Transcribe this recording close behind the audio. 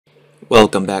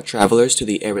Welcome back, travelers, to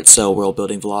the Eratsael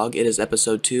Worldbuilding vlog. It is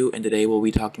episode 2, and today we'll be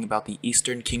talking about the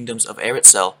Eastern Kingdoms of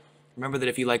Eratsael. Remember that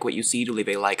if you like what you see, to leave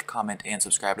a like, comment, and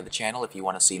subscribe to the channel if you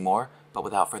want to see more. But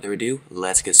without further ado,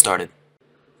 let's get started.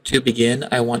 To begin,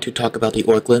 I want to talk about the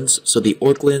Orklands. So the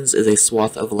Orklands is a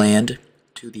swath of land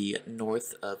to the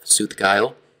north of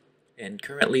Suthgail, and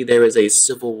currently there is a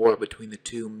civil war between the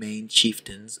two main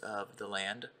chieftains of the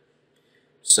land.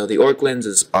 So the Orklands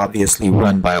is obviously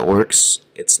run by orcs.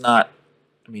 It's not,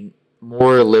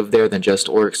 more live there than just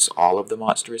orcs. All of the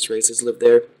monstrous races live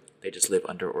there. They just live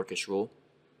under orcish rule.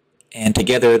 And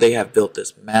together they have built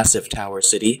this massive tower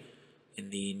city in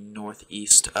the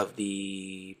northeast of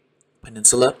the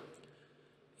peninsula.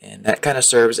 And that kind of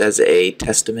serves as a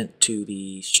testament to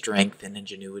the strength and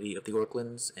ingenuity of the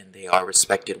Orklands, and they are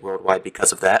respected worldwide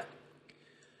because of that.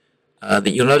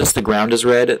 You'll notice the ground is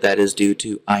red. That is due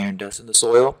to iron dust in the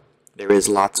soil. There is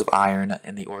lots of iron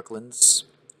in the Orklands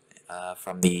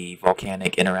from the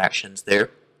volcanic interactions there.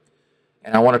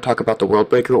 And I want to talk about the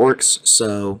Worldbreaker orcs.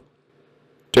 So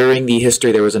during the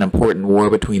history, there was an important war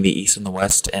between the East and the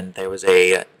West, and there was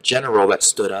a general that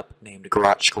stood up named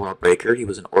Eratsael Worldbreaker. He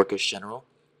was an orcish general,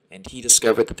 and he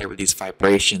discovered that there were these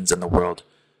vibrations in the world.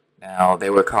 Now, they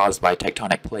were caused by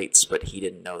tectonic plates, but he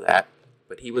didn't know that.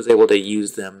 But he was able to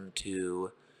use them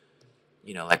to,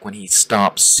 like when he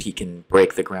stomps, he can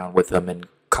break the ground with them and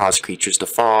cause creatures to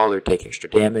fall or take extra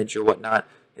damage or whatnot.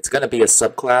 It's going to be a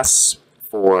subclass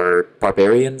for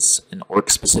barbarians, an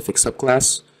orc-specific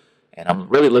subclass, and I'm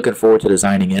really looking forward to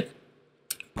designing it.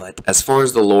 But as far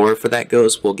as the lore for that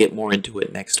goes, we'll get more into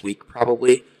it next week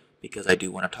probably, because I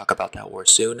do want to talk about that war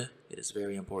soon. It is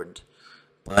very important.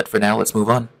 But for now, let's move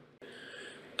on.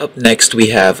 Up next,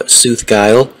 we have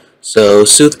Suthgail. So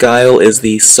Suthgail is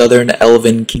the southern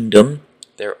elven kingdom.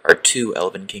 There are two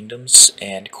elven kingdoms,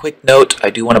 and quick note, I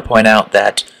do want to point out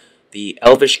that the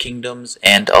elvish kingdoms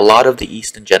and a lot of the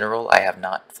East in general I have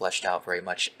not fleshed out very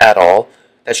much at all.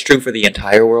 That's true for the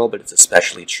entire world, but it's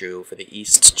especially true for the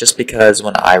East, just because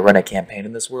when I run a campaign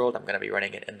in this world, I'm going to be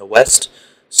running it in the West,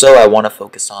 so I want to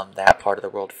focus on that part of the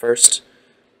world first.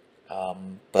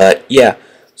 But yeah,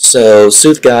 so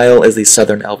Suthgail is the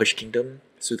southern elvish kingdom.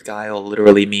 Suthgail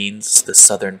literally means the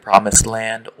southern promised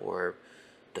land, or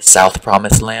the South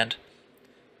Promised Land,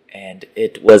 and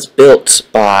it was built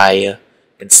by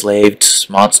enslaved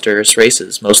monstrous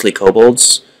races, mostly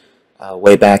kobolds.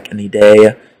 Way back in the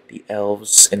day, the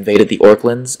elves invaded the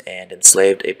Orklands and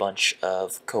enslaved a bunch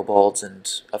of kobolds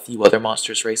and a few other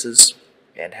monstrous races,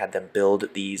 and had them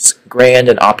build these grand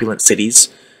and opulent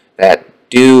cities that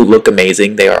do look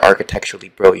amazing. They are architecturally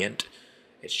brilliant.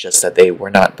 It's just that they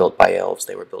were not built by elves,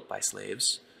 they were built by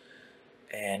slaves.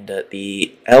 And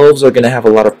the elves are going to have a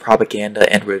lot of propaganda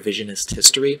and revisionist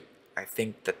history. I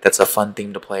think that that's a fun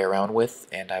thing to play around with,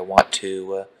 and I want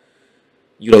to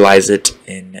utilize it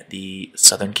in the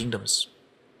southern kingdoms.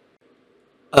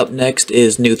 Up next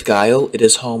is Nuthgail. It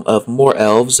is home of more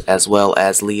elves, as well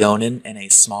as Leonin and a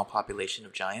small population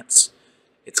of giants.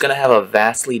 It's going to have a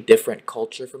vastly different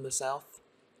culture from the south.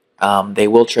 They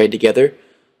will trade together,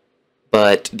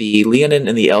 but the Leonin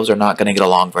and the elves are not going to get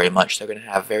along very much. They're going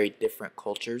to have very different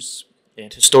cultures.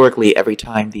 And historically, every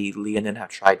time the Leonin have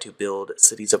tried to build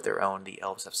cities of their own, the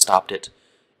elves have stopped it,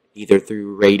 either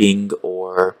through raiding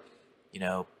or,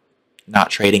 not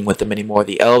trading with them anymore.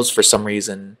 The elves, for some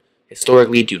reason,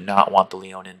 historically do not want the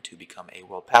Leonin to become a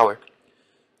world power.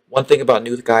 One thing about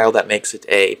Nuthgail that makes it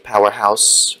a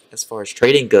powerhouse as far as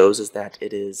trading goes is that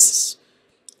it is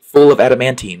full of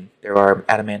adamantine. There are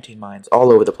adamantine mines all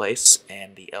over the place,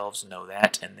 and the elves know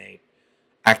that, and they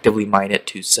actively mine it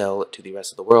to sell it to the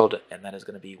rest of the world, and that is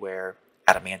going to be where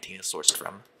adamantine is sourced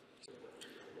from.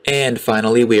 And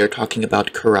finally, we are talking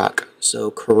about Karak. So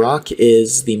Karak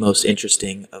is the most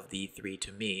interesting of the three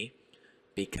to me,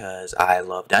 because I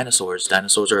love dinosaurs.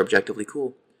 Dinosaurs are objectively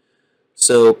cool.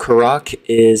 So Karak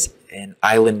is an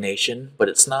island nation, but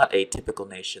it's not a typical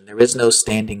nation. There is no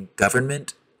standing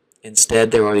government. Instead,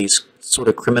 there are these sort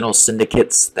of criminal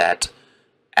syndicates that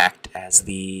act as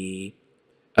the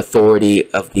authority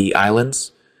of the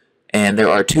islands. And there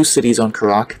are two cities on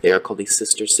Karak. They are called the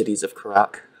sister cities of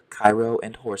Karak, Cairo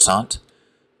and Horsant.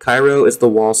 Cairo is the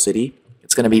wall city.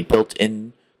 It's going to be built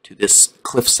into this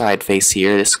cliffside face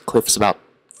here. This cliff's about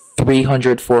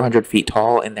 300, 400 feet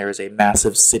tall, and there is a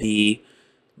massive city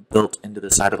built into the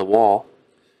side of the wall.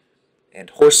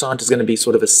 And Horsant is going to be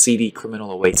sort of a seedy criminal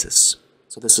oasis.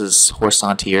 So this is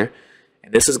Horsant here,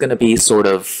 and this is going to be sort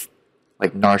of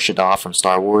like Nar Shaddaa from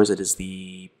Star Wars. It is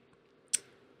the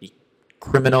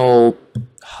criminal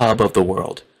hub of the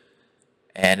world,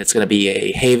 and it's going to be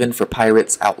a haven for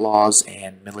pirates, outlaws,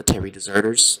 and military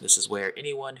deserters. This is where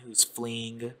anyone who's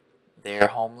fleeing their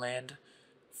homeland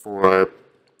for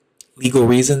legal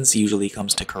reasons usually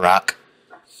comes to Karak.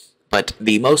 But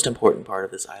the most important part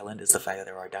of this island is the fact that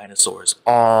there are dinosaurs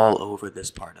all over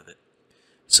this part of it.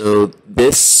 So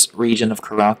this region of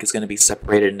Karak is going to be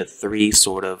separated into three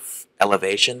sort of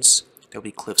elevations. There'll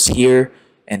be cliffs here,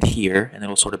 and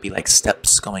it'll sort of be like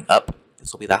steps going up.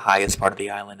 This will be the highest part of the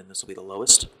island, and this will be the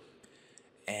lowest.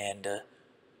 And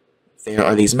there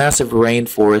are these massive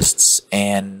rainforests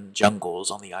and jungles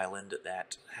on the island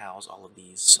that house all of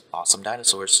these awesome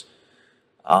dinosaurs.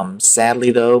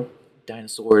 Sadly, though,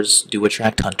 dinosaurs do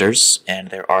attract hunters, and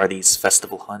there are these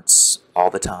festival hunts all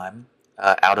the time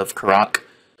out of Karak.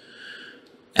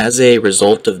 As a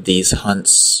result of these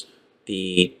hunts,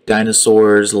 the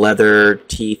dinosaurs' leather,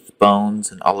 teeth, bones,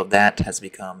 and all of that has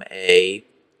become a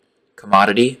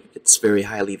commodity. It's very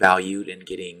highly valued, and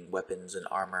getting weapons and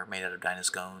armor made out of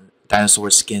dinosaur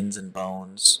skins and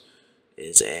bones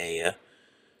is a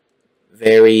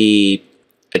very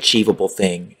achievable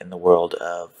thing in the world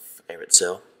of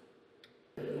Eratsael.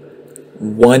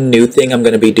 One new thing I'm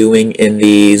going to be doing in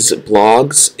these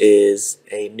blogs is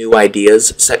a new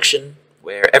ideas section,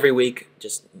 where every week,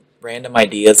 just random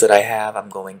ideas that I have, I'm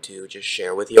going to just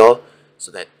share with y'all,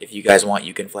 so that if you guys want,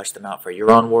 you can flesh them out for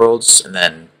your own worlds, and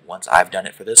then once I've done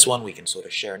it for this one, we can sort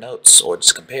of share notes or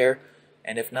just compare,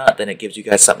 and if not, then it gives you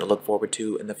guys something to look forward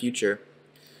to in the future.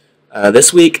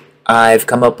 This week, I've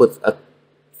come up with a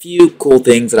few cool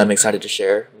things that I'm excited to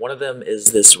share. One of them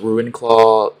is this Ruin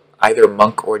Claw, either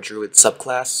Monk or Druid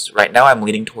subclass. Right now, I'm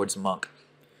leaning towards Monk.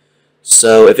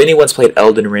 So if anyone's played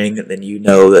Elden Ring, then you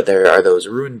know that there are those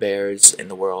rune bears in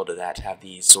the world that have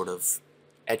these sort of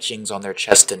etchings on their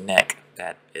chest and neck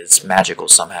that is magical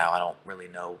somehow. I don't really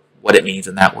know what it means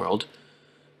in that world.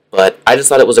 But I just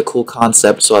thought it was a cool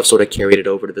concept, so I've sort of carried it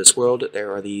over to this world.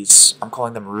 There are these, I'm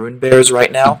calling them rune bears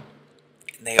right now.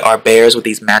 They are bears with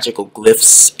these magical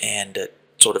glyphs and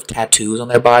sort of tattoos on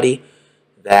their body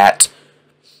that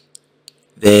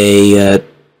they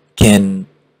can...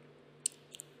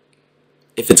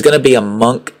 If it's going to be a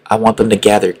monk, I want them to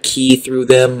gather ki through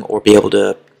them, or be able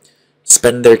to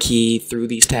spend their ki through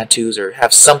these tattoos, or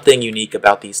have something unique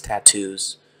about these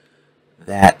tattoos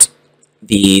that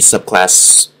the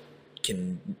subclass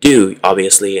can do,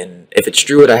 obviously. And if it's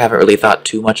Druid, I haven't really thought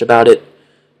too much about it,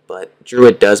 but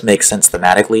Druid does make sense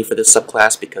thematically for this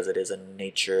subclass because it is a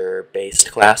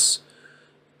nature-based class.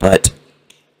 But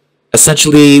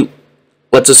essentially,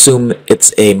 let's assume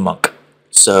it's a monk.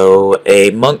 So a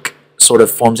monk sort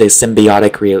of forms a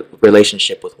symbiotic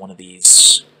relationship with one of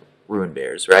these rune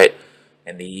bears, right?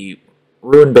 And the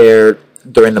rune bear,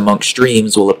 during the monk's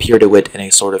dreams, will appear to it in a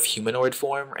sort of humanoid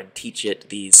form and teach it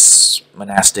these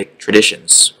monastic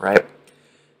traditions, right?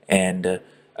 And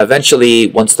eventually,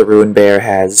 once the rune bear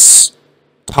has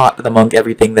taught the monk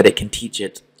everything that it can teach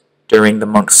it, during the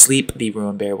monk's sleep, the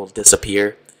rune bear will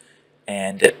disappear.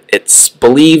 And it's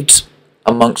believed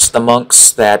amongst the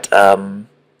monks that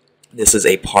this is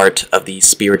a part of the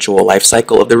spiritual life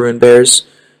cycle of the rune bears,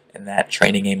 and that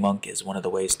training a monk is one of the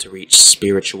ways to reach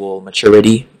spiritual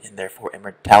maturity and therefore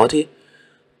immortality.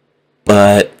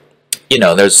 But, you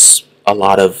know, there's a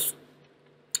lot of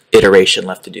iteration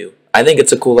left to do. I think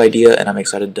it's a cool idea, and I'm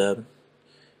excited to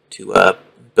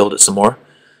build it some more.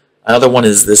 Another one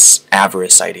is this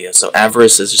avarice idea. So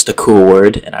avarice is just a cool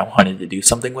word, and I wanted to do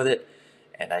something with it,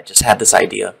 and I just had this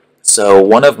idea. So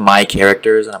one of my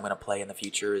characters that I'm going to play in the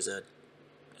future is a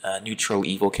neutral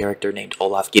evil character named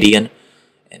Olaf Gideon,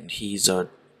 and he's a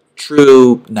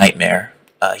true nightmare.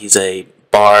 He's a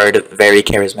bard, very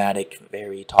charismatic,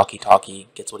 very talky,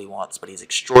 gets what he wants, but he's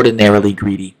extraordinarily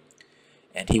greedy,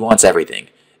 and he wants everything.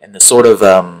 And the sort of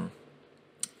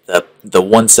the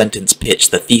one sentence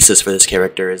pitch, the thesis for this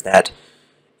character is that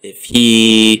if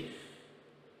he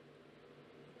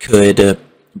could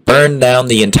burn down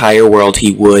the entire world, he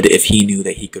would, if he knew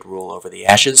that he could rule over the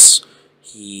ashes.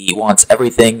 He wants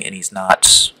everything, and he's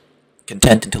not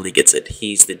content until he gets it.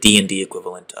 He's the D&D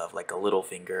equivalent of like a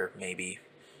Littlefinger, maybe.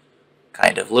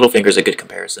 Kind of. Littlefinger's a good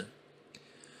comparison.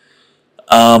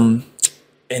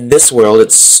 In this world,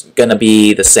 it's gonna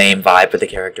be the same vibe for the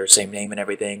character, same name and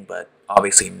everything, but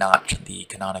obviously not the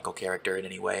canonical character in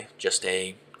any way. Just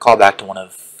a callback to one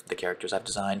of the characters I've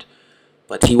designed.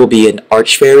 But he will be an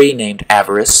archfairy named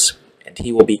Avarice, and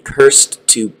he will be cursed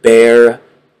to bear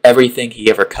everything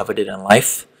he ever coveted in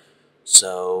life.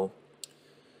 So,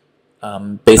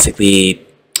 basically,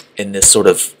 in this sort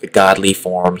of godly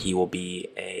form, he will be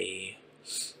a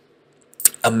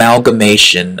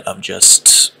amalgamation of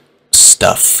just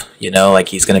stuff, you know? Like,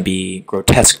 he's going to be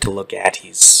grotesque to look at,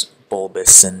 he's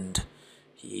bulbous, and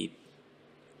he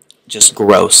just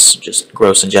gross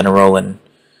in general, and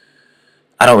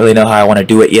I don't really know how I want to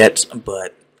do it yet,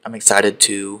 but I'm excited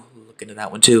to look into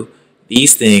that one too.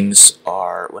 These things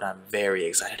are what I'm very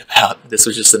excited about. This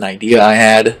was just an idea I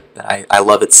had that I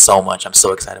love it so much. I'm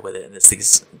so excited with it. And it's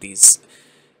these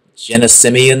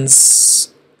Genosimians,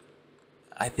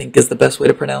 I think is the best way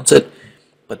to pronounce it.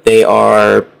 But they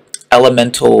are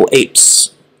elemental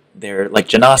apes. They're like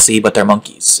Genasi, but they're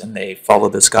monkeys. And they follow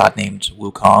this god named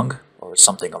Wukong, or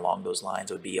something along those lines.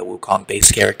 It would be a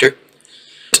Wukong-based character.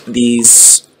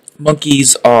 These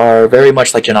monkeys are very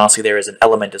much like Genasi. There is an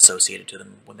element associated to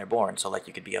them when they're born. So like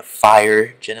you could be a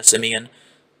fire Genosimian,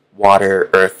 water,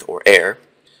 earth, or air.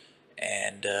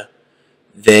 And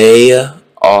they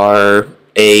are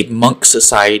a monk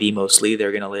society mostly.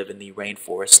 They're going to live in the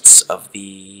rainforests of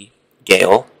the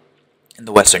Gale in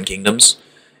the Western Kingdoms.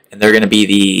 And they're going to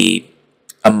be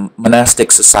a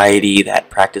monastic society that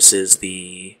practices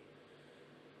the...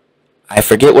 I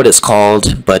forget what it's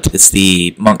called, but it's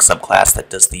the monk subclass that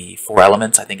does the 4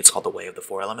 elements. I think it's called the Way of the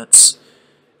 4 Elements.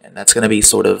 And that's going to be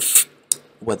sort of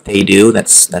what they do.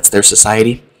 That's their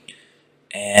society.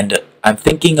 And I'm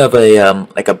thinking of a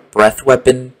like a breath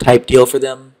weapon type deal for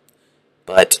them,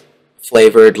 but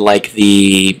flavored like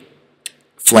the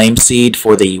flame seed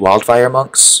for the wildfire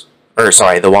monks. Or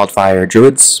sorry, the wildfire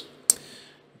druids.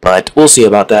 But we'll see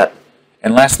about that.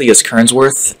 And lastly is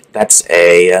Kernsworth. That's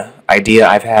a idea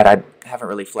I've had. I haven't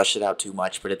really fleshed it out too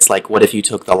much, but it's like, what if you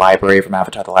took the library from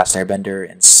Avatar: The Last Airbender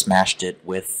and smashed it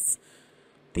with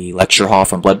the lecture hall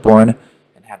from Bloodborne,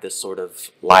 and have this sort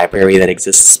of library that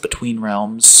exists between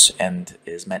realms and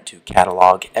is meant to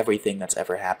catalog everything that's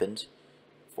ever happened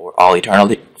for all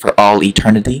eternity.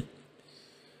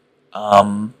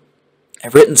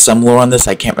 I've written some lore on this.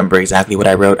 I can't remember exactly what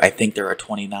I wrote. I think there are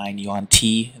 29 Yuan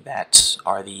Ti that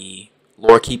are the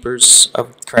lore keepers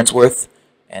of Kernsworth,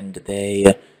 and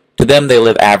to them they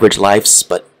live average lives,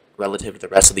 but relative to the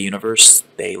rest of the universe,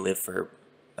 they live for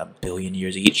 1 billion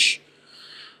years each.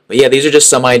 But yeah, these are just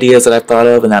some ideas that I've thought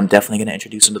of, and I'm definitely going to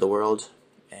introduce them to the world,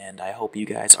 and I hope you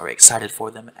guys are excited for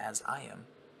them as I am.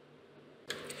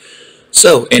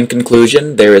 So, in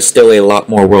conclusion, there is still a lot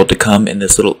more world to come in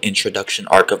this little introduction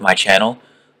arc of my channel.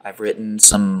 I've written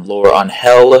some lore on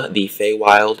Hell, the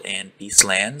Feywild, and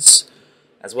Beastlands,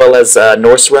 as well as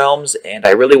Norse realms, and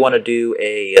I really want to do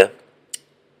a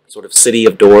sort of City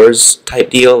of Doors type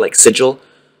deal, like Sigil.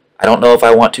 I don't know if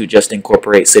I want to just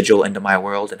incorporate Sigil into my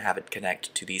world and have it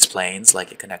connect to these planes,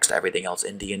 like it connects to everything else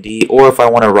in D&D, or if I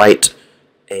want to write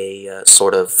a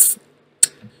sort of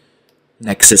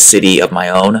Nexus city of my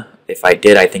own. If I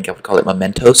did, I think I would call it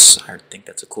Mementos. I think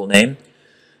that's a cool name.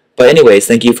 But anyways,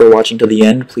 thank you for watching till the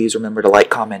end. Please remember to like,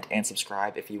 comment, and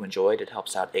subscribe if you enjoyed. It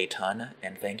helps out a ton.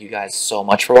 And thank you guys so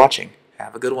much for watching.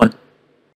 Have a good one.